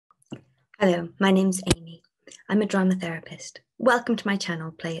Hello, my name's Amy. I'm a drama therapist. Welcome to my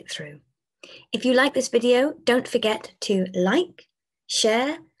channel, Play It Through. If you like this video, don't forget to like,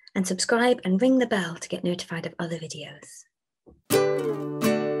 share, and subscribe and ring the bell to get notified of other videos.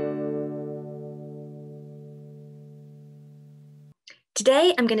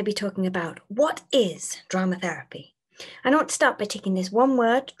 Today, I'm going to be talking about what is drama therapy. I want to start by taking this one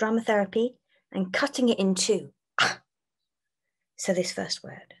word, drama therapy, and cutting it in two. So this first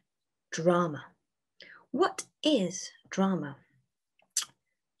word, drama. What is drama?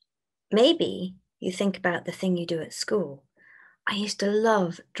 Maybe you think about the thing you do at school. I used to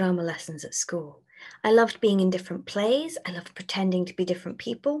love drama lessons at school. I loved being in different plays. I loved pretending to be different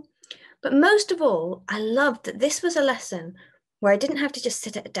people. But most of all, I loved that this was a lesson where I didn't have to just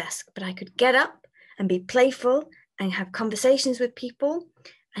sit at a desk, but I could get up and be playful and have conversations with people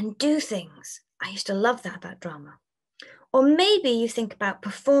and do things. I used to love that about drama. Or maybe you think about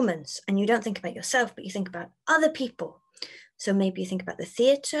performance and you don't think about yourself, but you think about other people. So maybe you think about the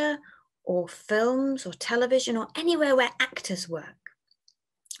theatre or films or television or anywhere where actors work.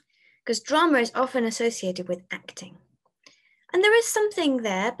 Because drama is often associated with acting. And there is something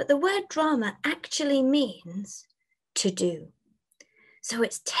there, but the word drama actually means to do. So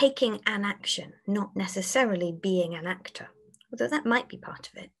it's taking an action, not necessarily being an actor, although that might be part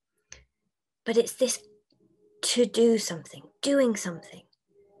of it. But it's this to do something, doing something,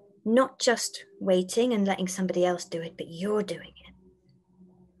 not just waiting and letting somebody else do it, but you're doing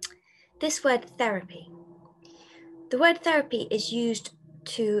it. This word therapy. The word therapy is used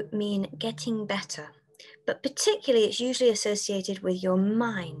to mean getting better, but particularly it's usually associated with your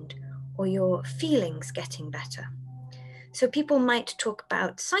mind or your feelings getting better. So people might talk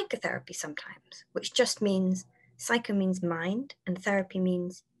about psychotherapy sometimes, which just means psycho means mind and therapy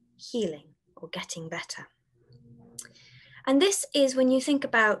means healing or getting better. And this is when you think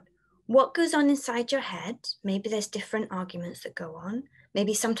about what goes on inside your head. Maybe there's different arguments that go on.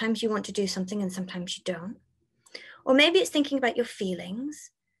 Maybe sometimes you want to do something and sometimes you don't. Or maybe it's thinking about your feelings.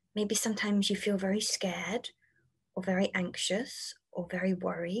 Maybe sometimes you feel very scared or very anxious or very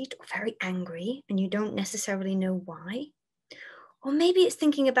worried or very angry and you don't necessarily know why. Or maybe it's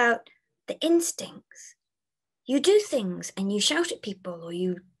thinking about the instincts. You do things and you shout at people or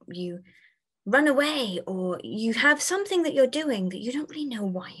you run away or you have something that you're doing that you don't really know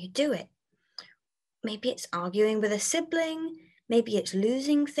why you do it. Maybe it's arguing with a sibling. Maybe it's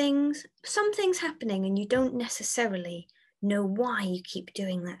losing things. Something's happening and you don't necessarily know why you keep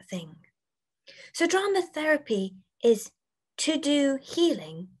doing that thing. So drama therapy is to do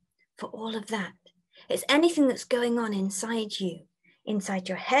healing for all of that. It's anything that's going on inside you, inside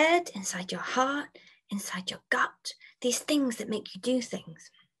your head, inside your heart, inside your gut, these things that make you do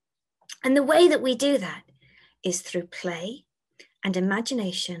things. And the way that we do that is through play and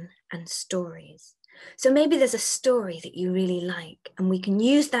imagination and stories. So maybe there's a story that you really like, and we can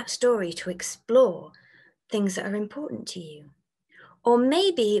use that story to explore things that are important to you. Or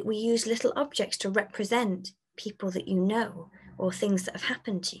maybe we use little objects to represent people that you know or things that have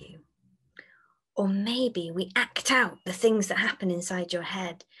happened to you. Or maybe we act out the things that happen inside your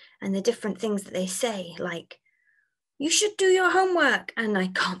head and the different things that they say, like, you should do your homework and I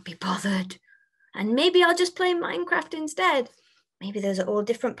can't be bothered. And maybe I'll just play Minecraft instead. Maybe those are all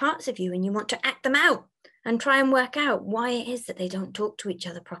different parts of you and you want to act them out and try and work out why it is that they don't talk to each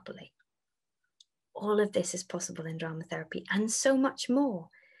other properly. All of this is possible in drama therapy and so much more.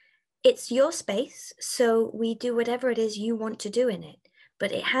 It's your space, so we do whatever it is you want to do in it,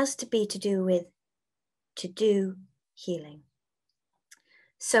 but it has to be to do with to do healing.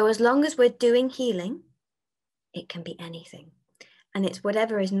 So as long as we're doing healing, it can be anything. And it's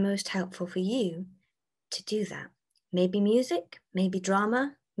whatever is most helpful for you to do that. Maybe music, maybe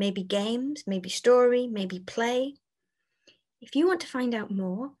drama, maybe games, maybe story, maybe play. If you want to find out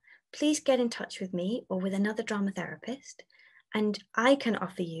more, please get in touch with me or with another drama therapist, and I can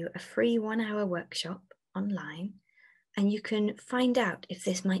offer you a free 1-hour workshop online, and you can find out if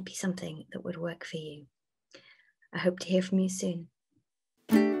this might be something that would work for you. I hope to hear from you soon.